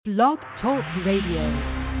Blog Talk Radio.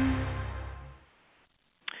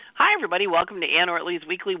 Hi, everybody. Welcome to Ann Ortelee's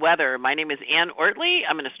Weekly Weather. My name is Ann Ortelee.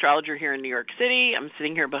 I'm an astrologer here in New York City. I'm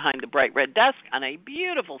sitting here behind the bright red desk on a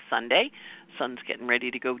beautiful Sunday. Sun's getting ready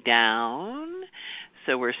to go down.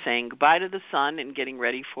 So we're saying goodbye to the sun and getting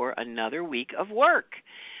ready for another week of work.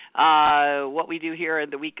 What we do here in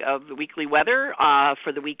the week of the weekly weather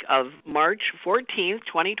for the week of March 14th,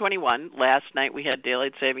 2021. Last night we had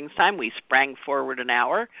daylight savings time. We sprang forward an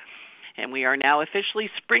hour, and we are now officially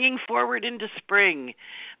springing forward into spring.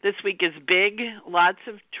 This week is big, lots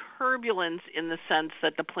of turbulence in the sense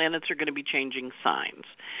that the planets are going to be changing signs.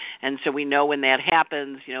 And so we know when that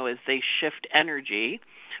happens, as they shift energy.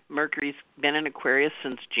 Mercury's been in Aquarius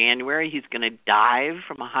since January. He's going to dive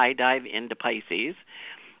from a high dive into Pisces.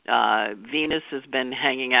 Venus has been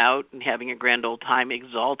hanging out and having a grand old time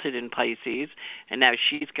exalted in Pisces, and now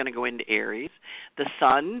she's going to go into Aries. The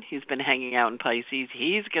Sun, he's been hanging out in Pisces.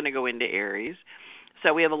 He's going to go into Aries.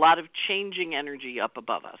 So we have a lot of changing energy up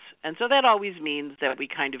above us. And so that always means that we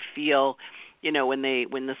kind of feel, when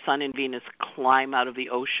the Sun and Venus climb out of the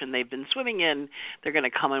ocean they've been swimming in, they're going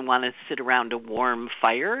to come and want to sit around a warm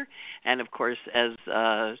fire. And, of course, as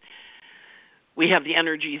we have the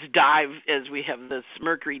energies dive, as we have this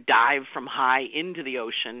Mercury dive from high into the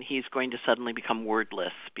ocean, he's going to suddenly become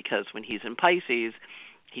wordless because when he's in Pisces,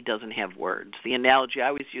 he doesn't have words. The analogy I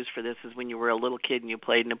always use for this is when you were a little kid and you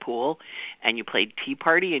played in a pool and you played tea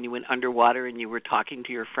party and you went underwater and you were talking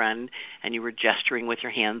to your friend and you were gesturing with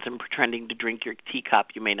your hands and pretending to drink your teacup.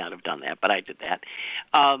 You may not have done that, but I did that.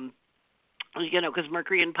 Because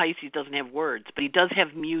Mercury in Pisces doesn't have words, but he does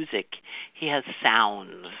have music. He has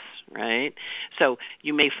sounds, right? So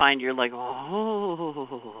you may find you're like,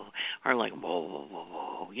 oh, or like, whoa,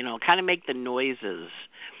 whoa, whoa, kind of make the noises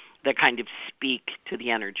that kind of speak to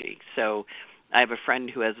the energy. So I have a friend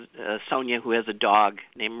who has, Sonia, who has a dog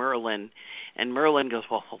named Merlin, and Merlin goes,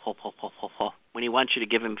 whoa, whoa, whoa, whoa, whoa, whoa, whoa. When he wants you to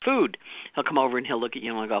give him food, he'll come over and he'll look at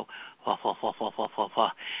you and he'll go, whoa, whoa, whoa, whoa, whoa, whoa, whoa.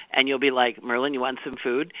 And you'll be like, Merlin, you want some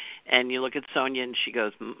food? And you look at Sonia and she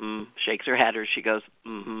goes, mm-mm, shakes her head, or she goes,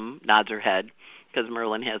 mm-hmm, nods her head, because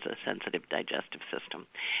Merlin has a sensitive digestive system.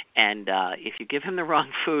 And if you give him the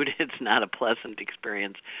wrong food, it's not a pleasant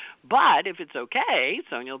experience. But if it's okay,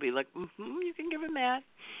 Sonia will be like, you can give him that.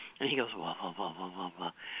 And he goes, whoa, whoa, whoa, whoa, whoa, whoa.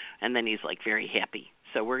 And then he's like very happy.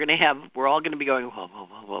 So we're all going to be going, whoa, whoa,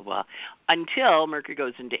 whoa, whoa, whoa, until Mercury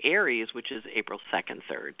goes into Aries, which is April 2nd,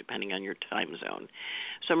 3rd, depending on your time zone.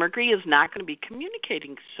 So Mercury is not going to be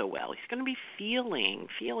communicating so well. He's going to be feeling.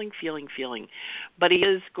 But he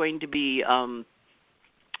is going to be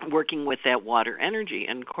working with that water energy.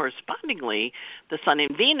 And correspondingly, the Sun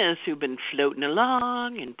and Venus, who've been floating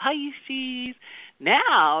along in Pisces,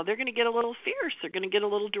 now they're going to get a little fierce. They're going to get a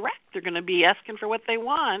little direct. They're going to be asking for what they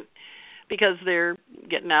want because they're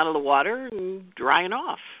getting out of the water and drying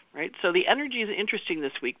off, right? So the energy is interesting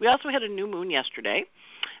this week. We also had a new moon yesterday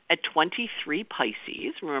at 23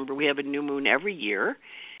 Pisces. Remember, we have a new moon every year.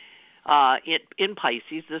 In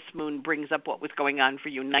Pisces, this moon brings up what was going on for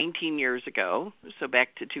you 19 years ago, so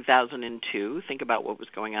back to 2002. Think about what was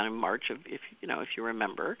going on in March, if you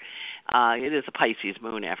remember. It is a Pisces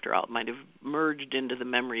moon, after all. It might have merged into the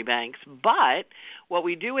memory banks. But what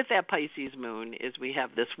we do with that Pisces moon is we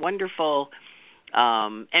have this wonderful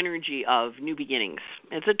energy of new beginnings.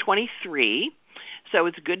 It's a 23. So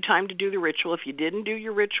it's a good time to do the ritual. If you didn't do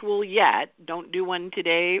your ritual yet, don't do one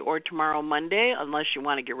today or tomorrow, Monday, unless you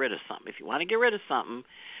want to get rid of something. If you want to get rid of something,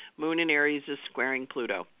 Moon in Aries is squaring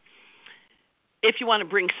Pluto. If you want to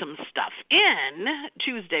bring some stuff in,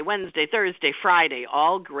 Tuesday, Wednesday, Thursday, Friday,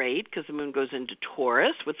 all great, because the moon goes into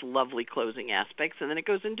Taurus with lovely closing aspects, and then it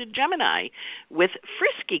goes into Gemini with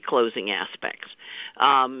frisky closing aspects.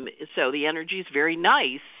 So the energy is very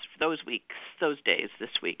nice those days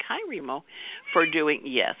this week. Hi, Remo, for doing,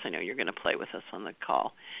 yes, I know you're going to play with us on the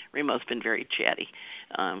call. Remo's been very chatty.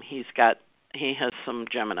 He has some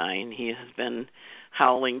Gemini, and he has been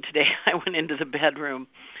howling today. I went into the bedroom,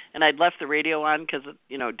 and I'd left the radio on because,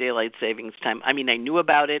 daylight savings time. I mean, I knew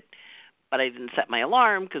about it, but I didn't set my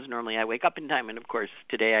alarm because normally I wake up in time. And, of course,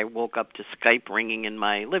 today I woke up to Skype ringing in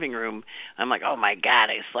my living room. I'm like, oh, my God,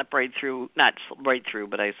 I slept right through, not right through,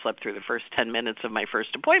 but I slept through the first 10 minutes of my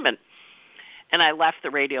first appointment. And I left the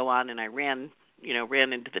radio on and I ran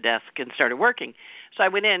into the desk and started working. So I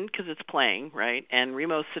went in because it's playing, right? And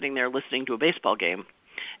Remo's sitting there listening to a baseball game.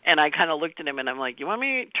 And I kind of looked at him, and I'm like, you want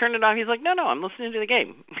me to turn it off? He's like, no, I'm listening to the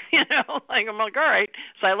game. I'm like, all right.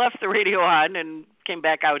 So I left the radio on and came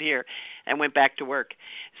back out here and went back to work.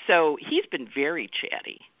 So he's been very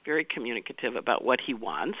chatty. very communicative about what he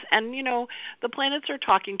wants. And, the planets are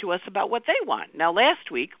talking to us about what they want. Now,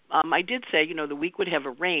 last week, I did say, the week would have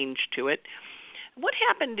a range to it. What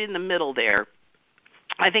happened in the middle there,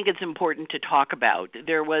 I think it's important to talk about.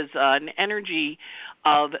 There was an energy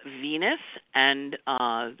of Venus and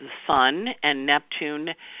the Sun and Neptune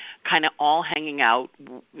kind of all hanging out,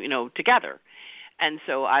 together. And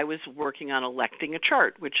so I was working on electing a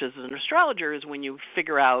chart, which as an astrologer is when you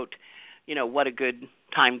figure out, what a good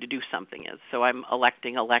time to do something is. So I'm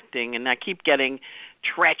electing, and I keep getting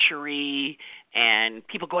treachery and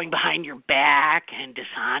people going behind your back and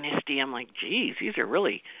dishonesty. I'm like, geez, these are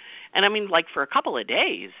really, and I mean, like for a couple of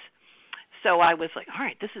days. So I was like, all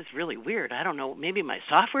right, this is really weird. I don't know, maybe my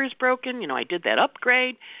software is broken. I did that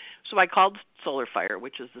upgrade. So I called Solar Fire,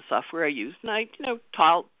 which is the software I use, and I,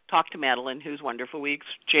 talked to Madeline, who's wonderful. We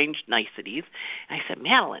exchanged niceties. And I said,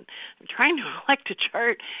 Madeline, I'm trying to elect a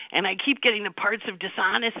chart, and I keep getting the parts of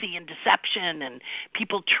dishonesty and deception and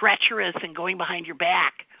people treacherous and going behind your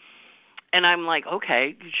back. And I'm like,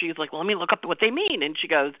 okay. She's like, well, let me look up what they mean. And she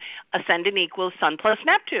goes, ascendant equals Sun plus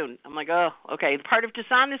Neptune. I'm like, oh, okay. The part of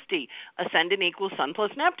dishonesty, ascendant equals Sun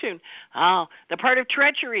plus Neptune. Oh, the part of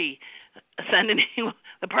treachery, ascendant equals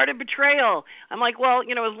the part of betrayal. I'm like, well,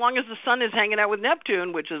 as long as the Sun is hanging out with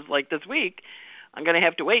Neptune, which is like this week, I'm going to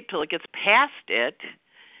have to wait till it gets past it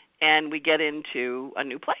and we get into a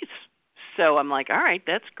new place. So I'm like, all right,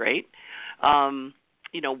 that's great.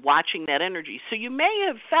 Watching that energy. So you may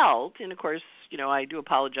have felt, and of course, I do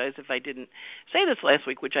apologize if I didn't say this last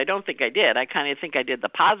week, which I don't think I did. I kind of think I did the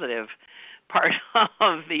positive part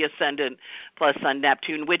of the ascendant plus Sun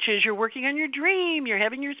Neptune, which is you're working on your dream, you're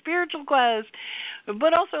having your spiritual quest,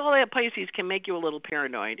 but also all that Pisces can make you a little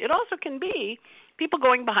paranoid. It also can be people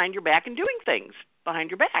going behind your back and doing things behind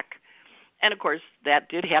your back. And, of course, that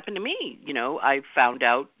did happen to me. I found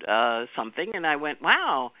out something, and I went,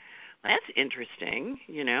 wow, that's interesting,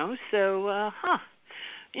 so,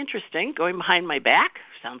 interesting. Going behind my back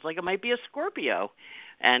sounds like it might be a Scorpio,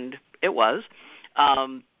 and it was.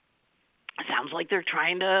 Sounds like they're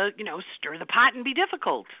trying to, stir the pot and be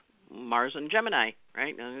difficult. Mars and Gemini,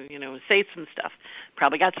 right? Say some stuff.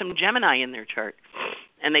 Probably got some Gemini in their chart,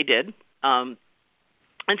 and they did. And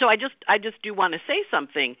so I just do want to say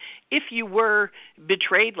something. If you were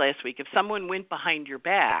betrayed last week, if someone went behind your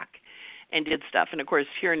back and did stuff. And, of course,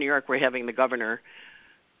 here in New York, we're having the governor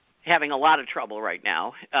having a lot of trouble right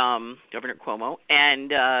now, Governor Cuomo.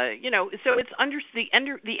 And, so it's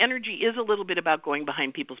the energy is a little bit about going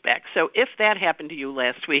behind people's backs. So if that happened to you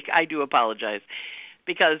last week, I do apologize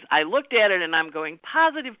because I looked at it and I'm going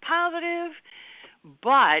positive,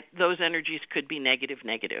 but those energies could be negative,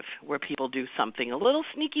 where people do something a little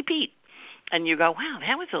sneaky Pete. And you go, wow,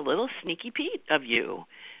 that was a little sneaky Pete of you.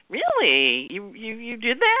 Really? You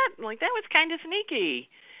did that? Like, that was kind of sneaky.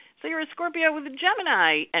 So you're a Scorpio with a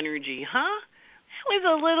Gemini energy, huh? That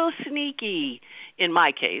was a little sneaky. In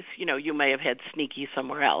my case, you may have had sneaky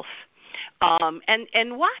somewhere else.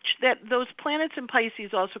 And watch that those planets in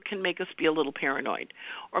Pisces also can make us be a little paranoid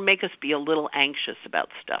or make us be a little anxious about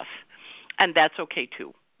stuff. And that's okay,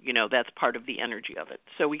 too. That's part of the energy of it.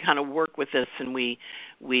 So we kind of work with this and we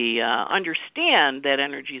understand that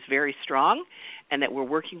energy is very strong and that we're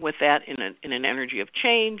working with that in an energy of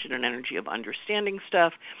change, in an energy of understanding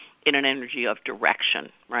stuff, in an energy of direction,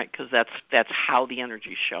 right? Because that's how the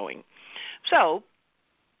energy is showing. So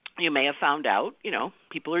you may have found out,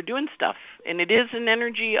 people are doing stuff. And it is an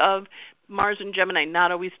energy of Mars and Gemini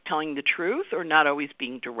not always telling the truth or not always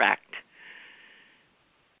being direct.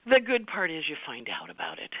 The good part is you find out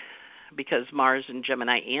about it because Mars and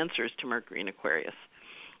Gemini answers to Mercury and Aquarius.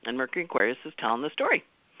 And Mercury and Aquarius is telling the story.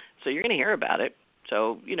 So you're going to hear about it.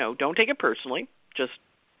 So, don't take it personally. Just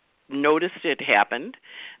notice it happened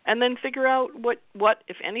and then figure out what,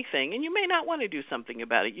 if anything, and you may not want to do something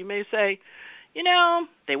about it. You may say,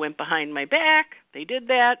 they went behind my back. They did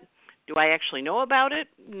that. Do I actually know about it?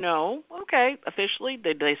 No. Okay. Officially,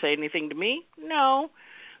 did they say anything to me? No.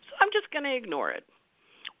 So I'm just going to ignore it.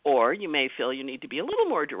 Or you may feel you need to be a little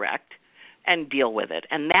more direct and deal with it,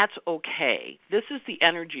 and that's okay. This is the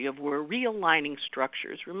energy of we're realigning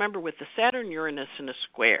structures. Remember, with the Saturn-Uranus in a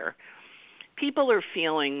square, people are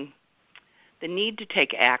feeling the need to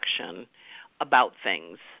take action about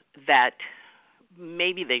things that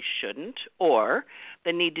maybe they shouldn't, or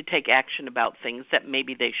the need to take action about things that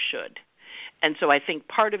maybe they should. And so I think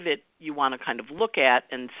part of it you want to kind of look at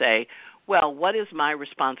and say, well, what is my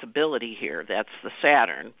responsibility here? That's the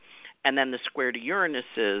Saturn. And then the square to Uranus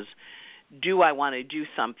is, do I want to do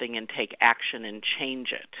something and take action and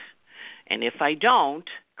change it? And if I don't,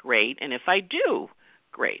 great. And if I do,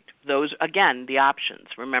 great. Those, again, the options.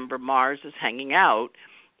 Remember, Mars is hanging out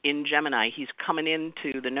in Gemini. He's coming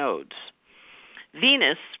into the nodes.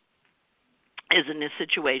 Venus is in this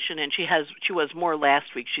situation, and she was more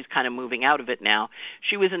last week. She's kind of moving out of it now.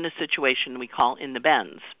 She was in the situation we call in the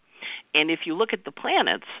bends. And if you look at the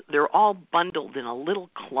planets, they're all bundled in a little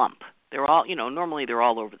clump. They're all, normally they're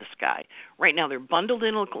all over the sky. Right now they're bundled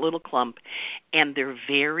in a little clump, and they're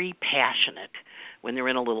very passionate when they're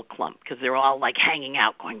in a little clump because they're all like hanging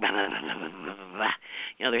out, going blah, blah, blah, blah, blah, blah.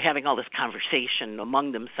 They're having all this conversation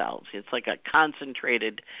among themselves. It's like a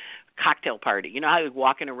concentrated cocktail party. You know how you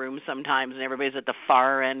walk in a room sometimes and everybody's at the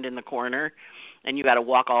far end in the corner and you got to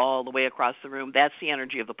walk all the way across the room? That's the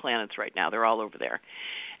energy of the planets right now. They're all over there.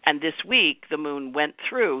 And this week, the moon went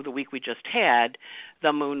through, the week we just had,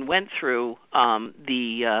 the moon went through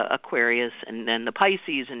the Aquarius and then the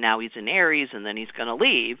Pisces, and now he's in Aries, and then he's going to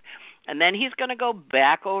leave. And then he's going to go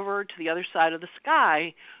back over to the other side of the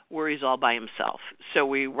sky where he's all by himself.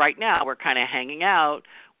 So right now we're kind of hanging out.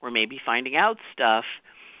 We're maybe finding out stuff,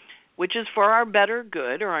 which is for our better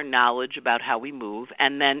good or our knowledge about how we move.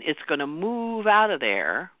 And then it's going to move out of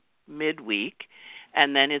there midweek.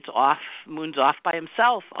 And then it's off, moon's off by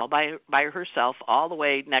himself, all by herself, all the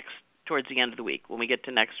way towards the end of the week, when we get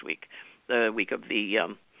to next week, the week of the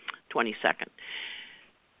 22nd.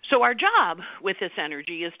 So our job with this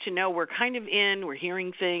energy is to know we're kind of we're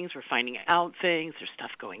hearing things, we're finding out things, there's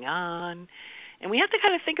stuff going on. And we have to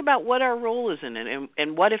kind of think about what our role is in it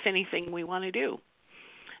and what, if anything, we want to do.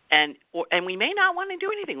 And we may not want to do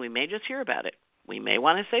anything. We may just hear about it. We may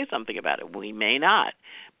want to say something about it. We may not.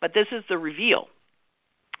 But this is the reveal.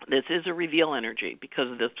 This is a reveal energy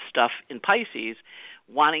because of the stuff in Pisces,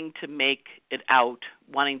 wanting to make it out,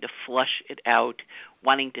 wanting to flush it out,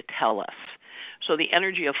 wanting to tell us. So the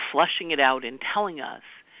energy of flushing it out and telling us,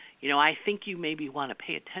 I think you maybe want to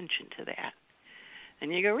pay attention to that.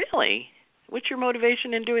 And you go, really? What's your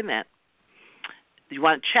motivation in doing that? You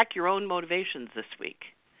want to check your own motivations this week.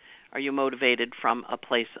 Are you motivated from a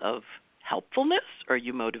place of helpfulness, or are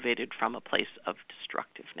you motivated from a place of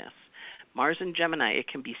destructiveness? Mars and Gemini, it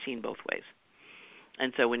can be seen both ways.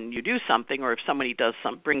 And so when you do something, or if somebody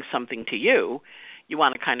brings something to you, you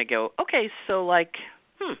want to kind of go, okay, so why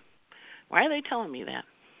are they telling me that?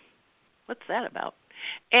 What's that about?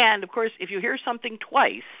 And, of course, if you hear something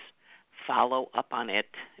twice, follow up on it.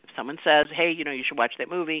 If someone says, hey, you should watch that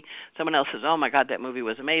movie, someone else says, oh, my God, that movie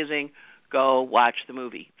was amazing, go watch the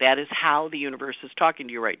movie. That is how the universe is talking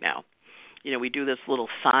to you right now. We do this little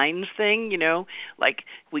signs thing, like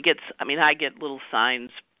I get little signs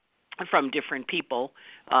from different people,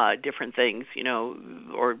 different things,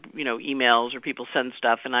 or, emails, or people send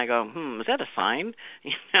stuff, and I go, is that a sign?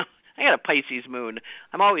 I got a Pisces moon.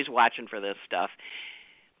 I'm always watching for this stuff.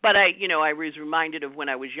 But I was reminded of when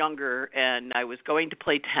I was younger, and I was going to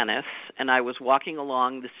play tennis, and I was walking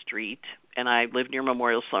along the street, and I lived near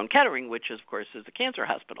Memorial Sloan Kettering, which, of course, is a cancer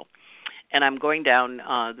hospital. And I'm going down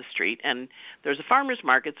the street, and there's a farmer's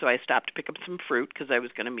market, so I stopped to pick up some fruit because I was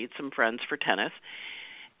going to meet some friends for tennis.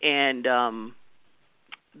 And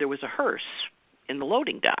there was a hearse in the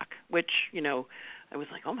loading dock, which, I was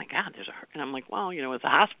like, oh, my God, there's a hearse. And I'm like, well, it's a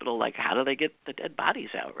hospital. Like, how do they get the dead bodies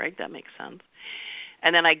out, right? That makes sense.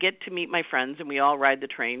 And then I get to meet my friends, and we all ride the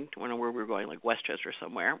train to where we were going, like Westchester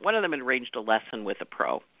somewhere. One of them had arranged a lesson with a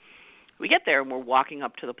pro. We get there, and we're walking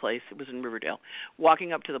up to the place. It was in Riverdale.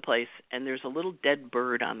 Walking up to the place, and there's a little dead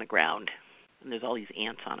bird on the ground, and there's all these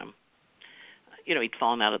ants on him. He'd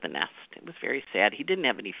fallen out of the nest. It was very sad. He didn't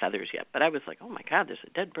have any feathers yet, but I was like, oh, my God, there's a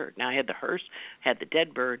dead bird. Now I had the hearse, had the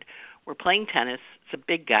dead bird. We're playing tennis. It's a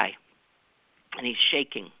big guy, and he's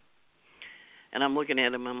shaking. And I'm looking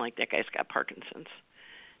at him. I'm like, that guy's got Parkinson's.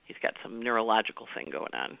 He's got some neurological thing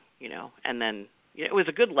going on, And then it was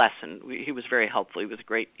a good lesson. He was very helpful. He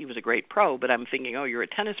was a great pro, but I'm thinking, oh, you're a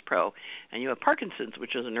tennis pro, and you have Parkinson's,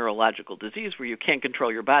 which is a neurological disease where you can't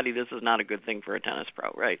control your body. This is not a good thing for a tennis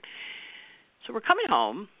pro, right? So we're coming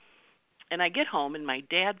home, and I get home, and my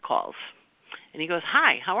dad calls, and he goes,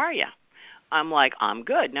 hi, how are you? I'm like, I'm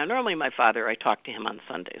good. Now, normally my father, I talk to him on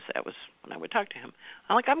Sundays. That was when I would talk to him.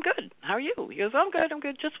 I'm like, I'm good. How are you? He goes, I'm good.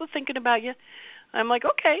 Just was thinking about you. I'm like,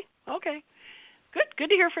 okay. Good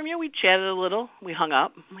to hear from you. We chatted a little. We hung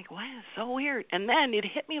up. I'm like, wow, it's so weird. And then it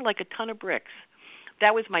hit me like a ton of bricks.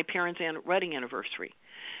 That was my parents' wedding anniversary.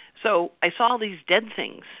 So I saw all these dead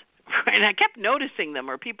things, and I kept noticing them,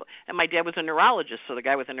 or people. And my dad was a neurologist, so the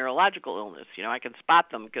guy with a neurological illness, I can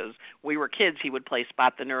spot them because we were kids. He would play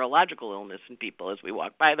spot the neurological illness in people as we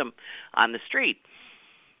walked by them on the street.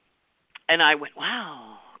 And I went,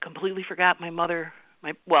 wow, completely forgot my mother.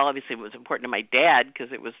 Well, obviously it was important to my dad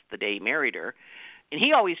because it was the day he married her. And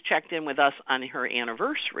he always checked in with us on her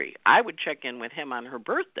anniversary. I would check in with him on her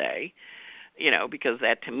birthday. because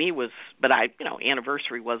that to me was, but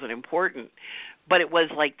anniversary wasn't important, but it was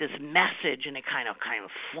like this message, and it kind of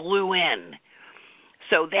flew in.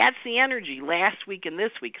 So that's the energy last week and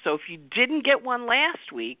this week. So if you didn't get one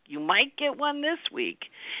last week, you might get one this week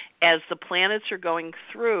as the planets are going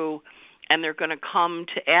through, and they're going to come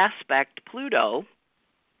to aspect Pluto,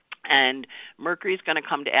 and Mercury is going to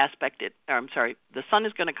come to aspect it. The Sun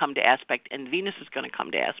is going to come to aspect, and Venus is going to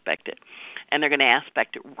come to aspect it. And they're going to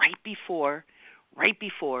aspect it right before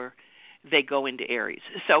they go into Aries.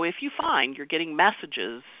 So if you find you're getting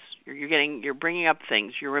messages, you're bringing up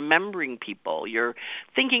things, you're remembering people, you're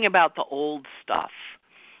thinking about the old stuff,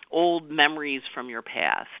 old memories from your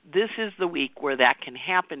past, this is the week where that can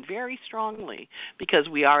happen very strongly, because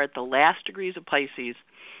we are at the last degrees of Pisces.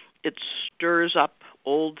 It stirs up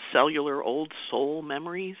old cellular, old soul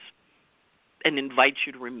memories and invites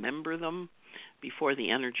you to remember them before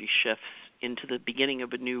the energy shifts into the beginning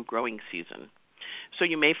of a new growing season. So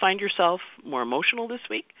you may find yourself more emotional this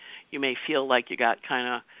week. You may feel like you got kind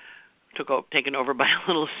of taken over by a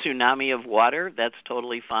little tsunami of water. That's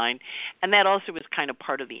totally fine. And that also is kind of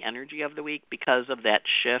part of the energy of the week, because of that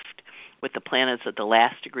shift with the planets at the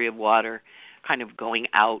last degree of water kind of going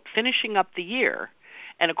out, finishing up the year.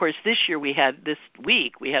 And, of course, this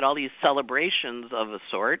week we had all these celebrations of a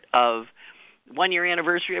sort of 1-year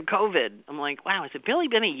anniversary of COVID. I'm like, wow, has it really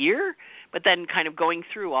been a year? But then kind of going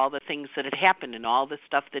through all the things that had happened and all the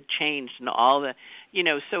stuff that changed and all the,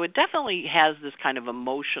 so it definitely has this kind of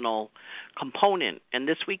emotional component. And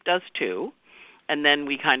this week does too. And then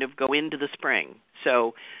we kind of go into the spring.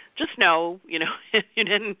 So just know, if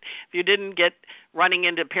you didn't get running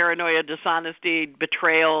into paranoia, dishonesty,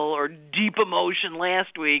 betrayal, or deep emotion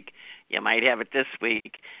last week, you might have it this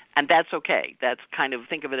week. And that's okay. That's kind of,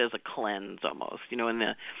 think of it as a cleanse almost.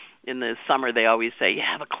 In the summer they always say,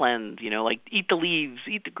 have a cleanse, like eat the leaves,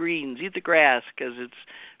 eat the greens, eat the grass, because it's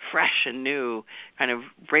fresh and new, kind of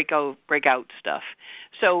break out stuff.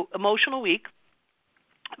 So emotional week,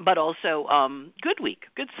 but also good week,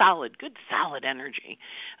 good solid energy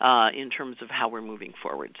in terms of how we're moving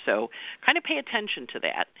forward. So kind of pay attention to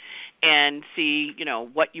that and see,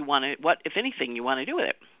 what if anything you want to do with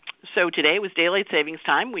it. So today was daylight savings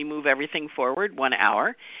time. We move everything forward 1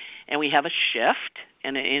 hour, and we have a shift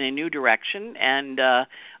in a new direction and a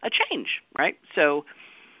change, right? So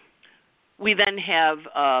we then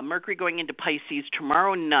have Mercury going into Pisces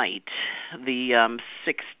tomorrow night, the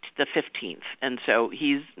 15th. And so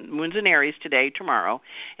Moon's in Aries today, tomorrow,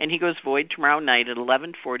 and he goes void tomorrow night at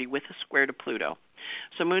 11:40 with a square to Pluto.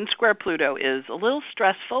 So Moon square Pluto is a little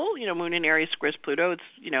stressful. Moon in Aries squares Pluto. It's,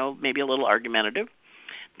 maybe a little argumentative.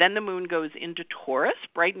 Then the moon goes into Taurus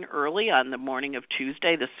bright and early on the morning of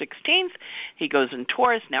Tuesday, the 16th. He goes in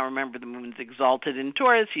Taurus. Now remember, the moon's exalted in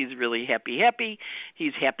Taurus. He's really happy.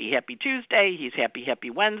 He's happy Tuesday. He's happy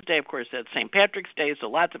Wednesday. Of course, that's St. Patrick's Day, so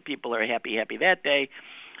lots of people are happy that day.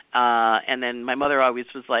 And then my mother always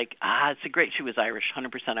was like, she was Irish,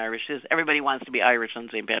 100% Irish. Everybody wants to be Irish on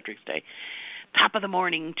St. Patrick's Day. Top of the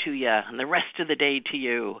morning to you, and the rest of the day to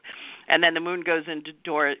you. And then the moon goes into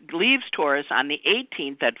leaves Taurus on the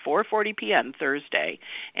 18th at 4:40 p.m. Thursday,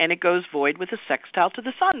 and it goes void with a sextile to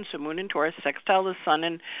the sun. So moon in Taurus, sextile to the sun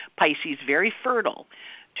in Pisces, very fertile.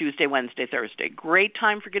 Tuesday, Wednesday, Thursday. Great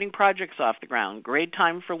time for getting projects off the ground. Great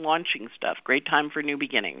time for launching stuff. Great time for new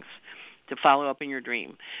beginnings, to follow up in your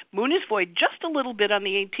dream. Moon is void just a little bit on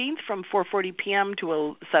the 18th from 4:40 p.m.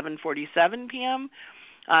 to 7:47 p.m.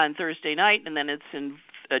 on Thursday night, and then it's in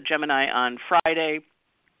Gemini on Friday.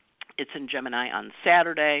 It's in Gemini on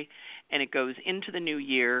Saturday, and it goes into the new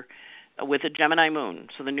year with a Gemini moon.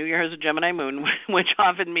 So the new year has a Gemini moon, which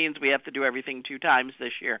often means we have to do everything 2 times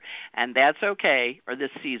this year, and that's okay, or this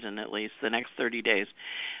season at least, the next 30 days,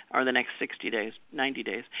 or the next 60 days, 90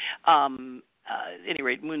 days. At any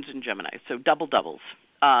rate, moon's in Gemini, so doubles.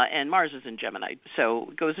 And Mars is in Gemini, so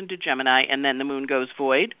it goes into Gemini, and then the moon goes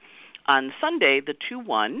void on Sunday, the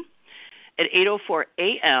 2/1, at 8:04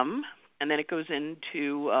 a.m., and then it goes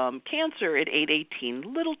into Cancer at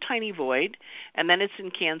 8:18, little tiny void, and then it's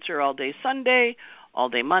in Cancer all day Sunday, all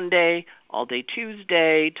day Monday, all day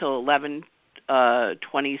Tuesday, till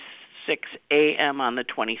 11:26 a.m. on the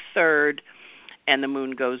 23rd, and the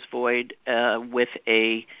moon goes void with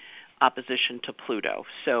a opposition to Pluto.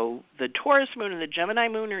 So the Taurus moon and the Gemini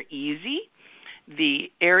moon are easy.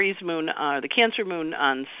 The Aries moon, the Cancer moon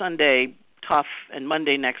on Sunday, tough, and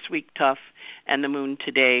Monday next week, tough, and the moon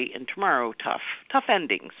today and tomorrow, tough. Tough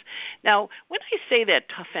endings. Now, when I say that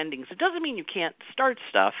tough endings, it doesn't mean you can't start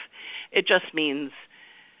stuff. It just means,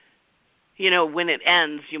 when it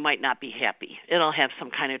ends, you might not be happy. It'll have some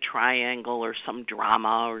kind of triangle or some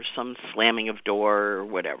drama or some slamming of door or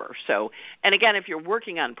whatever. So, and again, if you're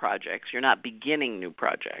working on projects, you're not beginning new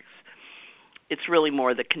projects. It's really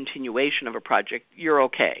more the continuation of a project. You're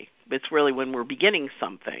okay. It's really when we're beginning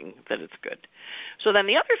something that it's good. So then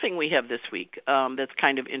the other thing we have this week that's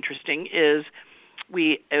kind of interesting is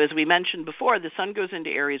as we mentioned before, the sun goes into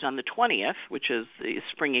Aries on the 20th, which is the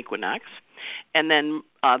spring equinox, and then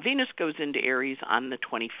Venus goes into Aries on the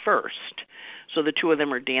 21st. So the two of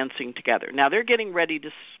them are dancing together. Now they're getting ready to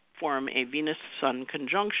form a Venus-Sun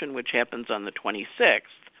conjunction, which happens on the 26th.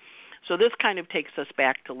 So this kind of takes us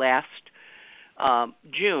back to last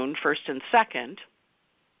June, 1st and 2nd,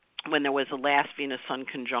 when there was a last Venus-Sun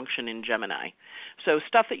conjunction in Gemini. So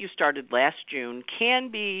stuff that you started last June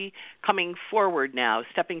can be coming forward now,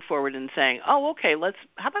 stepping forward and saying, oh, okay,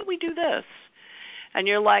 how about we do this? And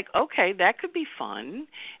you're like, okay, that could be fun.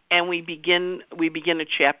 And we begin a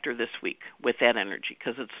chapter this week with that energy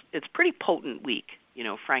because it's pretty potent week,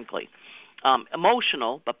 frankly.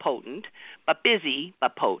 Emotional but potent, but busy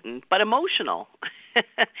but potent, but emotional.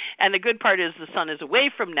 And the good part is the sun is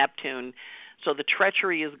away from Neptune, so the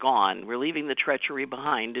treachery is gone. We're leaving the treachery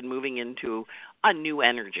behind and moving into a new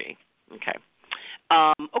energy. Okay.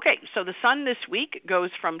 So the sun this week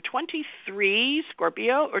goes from 23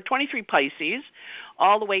 Scorpio or 23 Pisces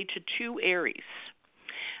all the way to 2 Aries.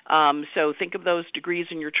 So think of those degrees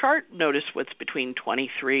in your chart. Notice what's between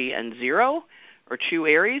 23 and 0 or 2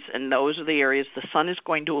 Aries, and those are the areas the sun is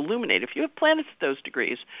going to illuminate. If you have planets at those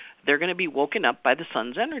degrees, they're going to be woken up by the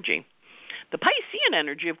sun's energy. The Piscean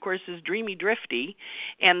energy, of course, is dreamy, drifty,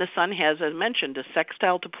 and the sun has, as mentioned, a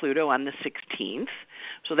sextile to Pluto on the 16th,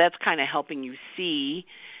 so that's kind of helping you see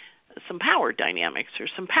some power dynamics or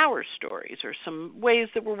some power stories or some ways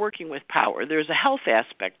that we're working with power. There's a health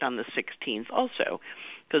aspect on the 16th also,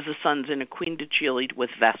 because the sun's in a quindecile with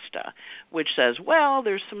Vesta, which says, well,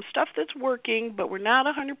 there's some stuff that's working, but we're not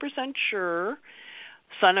 100% sure.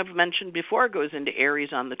 Sun, I've mentioned before, goes into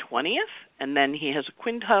Aries on the 20th, and then he has a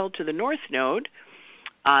quintile to the North Node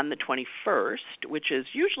on the 21st, which is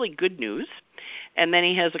usually good news, and then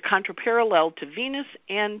he has a contraparallel to Venus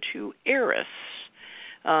and to Eris.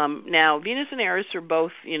 Now, Venus and Eris are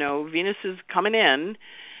both, Venus is coming in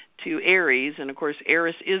to Aries, and of course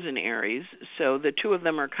Eris is in Aries, so the two of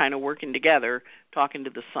them are kind of working together, talking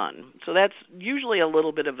to the sun. So that's usually a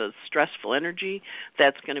little bit of a stressful energy.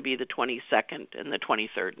 That's going to be the 22nd and the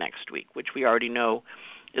 23rd next week, which we already know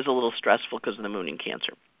is a little stressful because of the moon in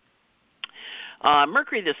Cancer.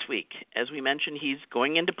 Mercury this week, as we mentioned, he's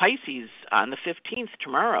going into Pisces on the 15th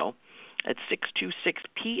tomorrow at 6:26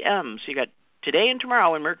 p.m. So you got today and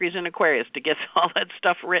tomorrow when Mercury's in Aquarius to get all that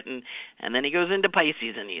stuff written, and then he goes into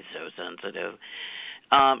Pisces and he's so sensitive,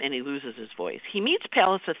 and he loses his voice. He meets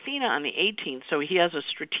Pallas Athena on the 18th, so he has a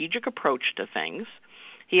strategic approach to things.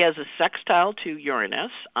 He has a sextile to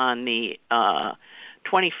Uranus on the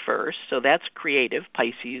 21st, so that's creative.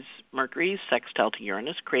 Pisces, Mercury, sextile to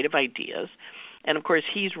Uranus, creative ideas. And, of course,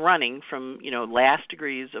 he's running from, last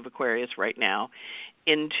degrees of Aquarius right now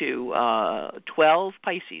into 12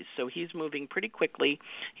 Pisces, so he's moving pretty quickly.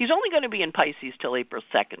 He's only going to be in Pisces till April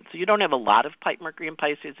 2nd, so you don't have a lot of Mercury in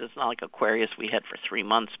Pisces. It's not like Aquarius we had for 3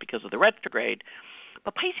 months because of the retrograde.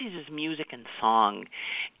 But Pisces is music and song,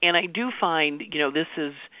 and I do find, this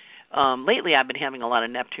is, lately I've been having a lot of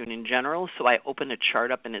Neptune in general, so I open a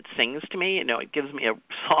chart up and it sings to me. It gives me a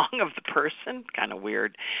song of the person, kind of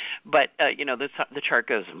weird. But, the chart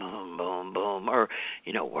goes boom, boom, boom, or,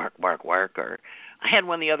 work, work, work, or I had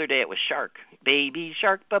one the other day, it was shark, baby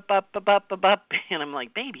shark, bup, bup, bup, bup, bup, bup, and I'm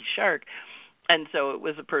like, baby shark. And so it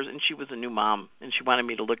was a person, she was a new mom, and she wanted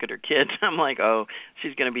me to look at her kids. I'm like, oh,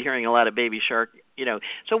 she's going to be hearing a lot of baby shark,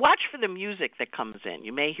 So watch for the music that comes in.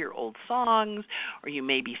 You may hear old songs, or you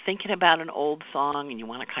may be thinking about an old song and you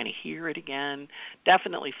want to kind of hear it again.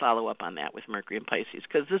 Definitely follow up on that with Mercury and Pisces,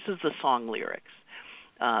 because this is the song lyrics.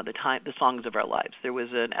 The songs of our lives. There was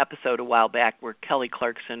an episode a while back where Kelly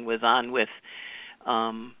Clarkson was on with,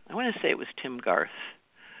 I want to say it was Tim Garth,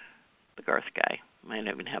 the Garth guy. Might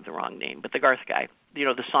even have the wrong name, but the Garth guy.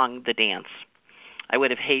 The song, The Dance. I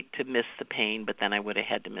would have hated to miss the pain, but then I would have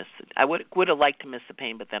had to miss it. I would have liked to miss the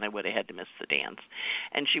pain, but then I would have had to miss the dance.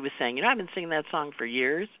 And she was saying, I've been singing that song for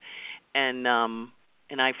years, and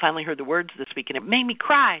I finally heard the words this week, and it made me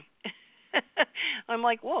cry. I'm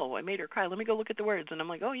like, whoa, I made her cry. Let me go look at the words. And I'm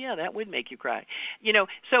like, oh, yeah, that would make you cry.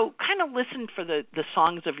 So kind of listen for the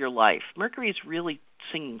songs of your life. Mercury is really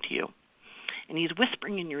singing to you, and he's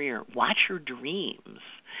whispering in your ear. Watch your dreams.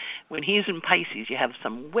 When he's in Pisces, you have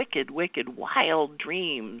some wicked, wicked, wild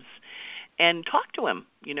dreams, and talk to him.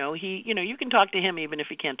 You can talk to him even if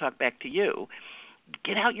he can't talk back to you.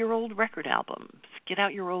 Get out your old record albums. Get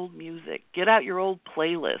out your old music. Get out your old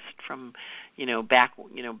playlist from, back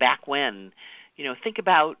when. Think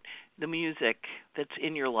about the music that's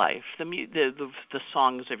in your life, the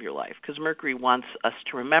songs of your life, because Mercury wants us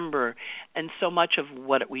to remember, and so much of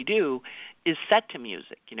what we do is set to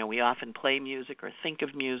music. We often play music or think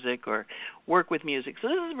of music or work with music. So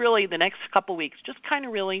this is really the next couple weeks, just kind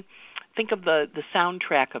of really think of the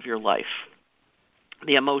soundtrack of your life,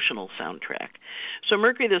 the emotional soundtrack. So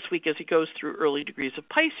Mercury this week, as he goes through early degrees of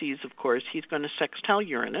Pisces, of course, he's going to sextile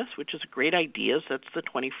Uranus, which is a great idea. So that's the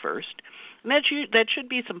 21st. And that should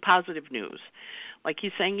be some positive news. Like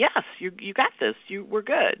he's saying, yes, you got this. We're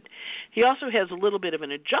good. He also has a little bit of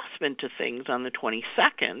an adjustment to things on the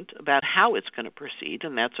 22nd about how it's going to proceed,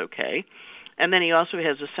 and that's okay. And then he also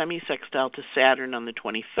has a semi-sextile to Saturn on the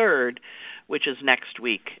 23rd, which is next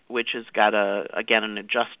week, which has got, again, an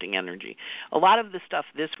adjusting energy. A lot of the stuff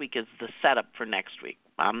this week is the setup for next week.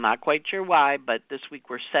 I'm not quite sure why, but this week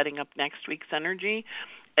we're setting up next week's energy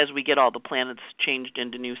as we get all the planets changed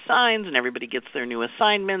into new signs and everybody gets their new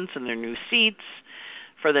assignments and their new seats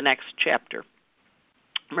for the next chapter.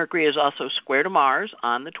 Mercury is also square to Mars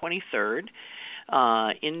on the 23rd.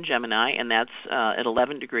 In Gemini, and that's at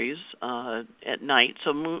 11 degrees at night.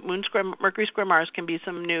 So Mercury square Mars can be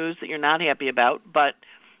some news that you're not happy about, but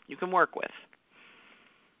you can work with.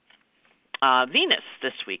 Venus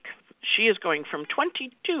this week. She is going from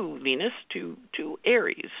 22 Venus to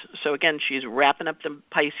Aries. So again, she's wrapping up the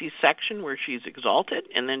Pisces section where she's exalted,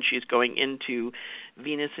 and then she's going into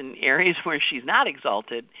Venus in Aries where she's not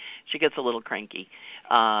exalted. She gets a little cranky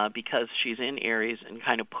because she's in Aries and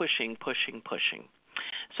kind of pushing.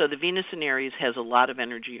 So the Venus in Aries has a lot of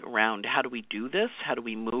energy around how do we do this, how do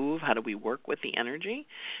we move, how do we work with the energy.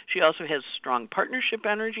 She also has strong partnership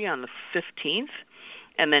energy on the 15th.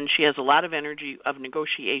 And then she has a lot of energy of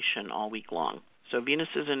negotiation all week long. So Venus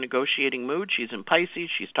is in negotiating mood. She's in Pisces.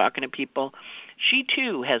 She's talking to people. She,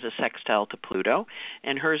 too, has a sextile to Pluto,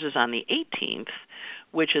 and hers is on the 18th,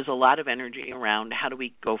 which is a lot of energy around how do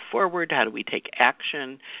we go forward, how do we take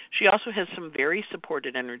action. She also has some very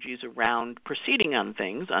supported energies around proceeding on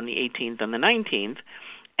things on the 18th and the 19th,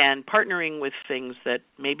 and partnering with things that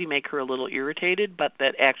maybe make her a little irritated, but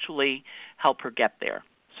that actually help her get there.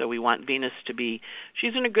 So we want Venus to be,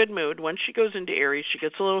 she's in a good mood. Once she goes into Aries, she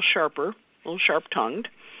gets a little sharper, a little sharp-tongued,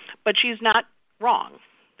 but she's not wrong.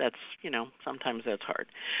 That's, sometimes that's hard.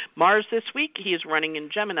 Mars this week, he is running in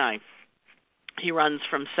Gemini. He runs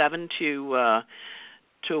from 7 to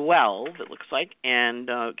 12, it looks like, and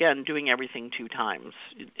again, doing everything 2 times.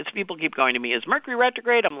 It's people keep going to me, is Mercury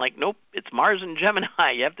retrograde? I'm like, nope, it's Mars in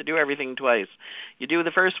Gemini. You have to do everything twice. You do the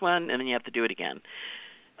first one, and then you have to do it again.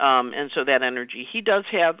 And so that energy. He does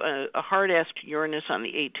have a hard-ass Uranus on the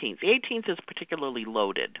 18th. The 18th is particularly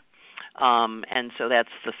loaded. And so that's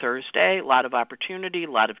the Thursday. A lot of opportunity, a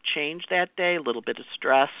lot of change that day, a little bit of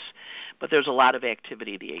stress. But there's a lot of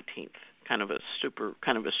activity the 18th. Kind of a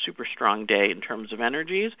super strong day in terms of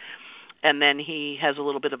energies. And then he has a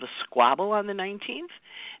little bit of a squabble on the 19th.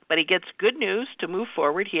 But he gets good news to move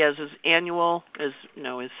forward. He has his biannual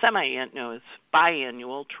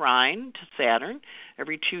trine to Saturn.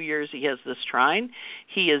 Every 2 years he has this trine.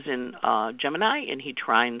 He is in Gemini, and he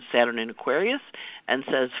trines Saturn in Aquarius and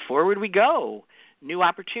says, forward we go. New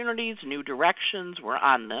opportunities, new directions, we're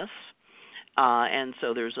on this. And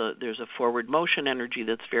so there's a forward motion energy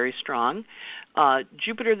that's very strong.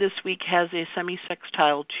 Jupiter this week has a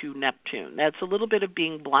semi-sextile to Neptune. That's a little bit of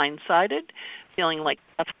being blindsided, feeling like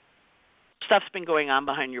stuff's been going on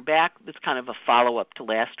behind your back. It's kind of a follow-up to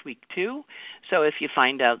last week, too. So if you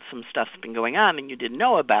find out some stuff's been going on and you didn't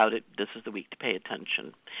know about it, this is the week to pay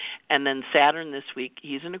attention. And then Saturn this week,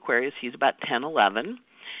 he's in Aquarius. He's about 10, 11,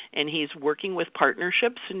 and he's working with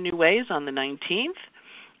partnerships in new ways on the 19th.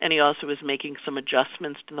 And he also is making some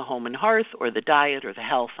adjustments to the home and hearth or the diet or the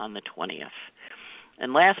health on the 20th.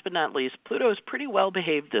 And last but not least, Pluto is pretty well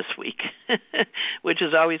behaved this week, which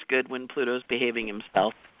is always good when Pluto's behaving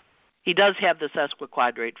himself. He does have the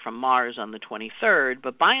sesquiquadrate from Mars on the 23rd,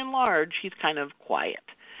 but by and large, he's kind of quiet.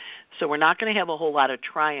 So we're not going to have a whole lot of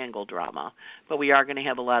triangle drama, but we are going to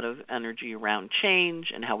have a lot of energy around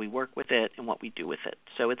change and how we work with it and what we do with it.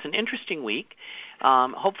 So it's an interesting week.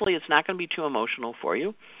 Hopefully it's not going to be too emotional for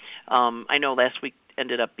you. I know last week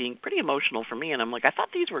ended up being pretty emotional for me, and I'm like, I thought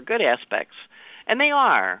these were good aspects. And they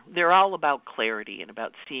are. They're all about clarity and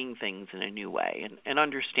about seeing things in a new way and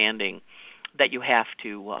understanding that you have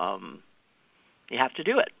to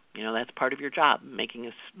do it. That's part of your job, making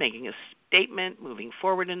a statement, moving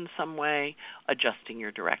forward in some way, adjusting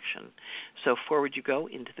your direction. So forward you go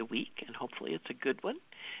into the week, and hopefully it's a good one,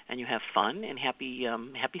 and you have fun, and happy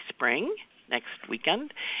spring next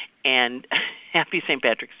weekend, and happy St.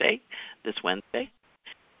 Patrick's Day this Wednesday.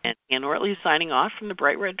 And Ann Ortelee signing off from the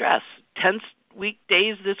Bright Red Dress. 10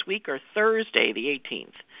 weekdays this week are Thursday, the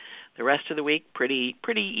 18th. The rest of the week, pretty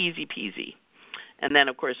easy peasy. And then,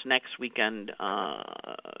 of course, next weekend,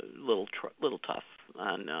 little tough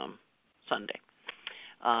on Sunday.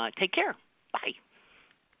 Take care. Bye.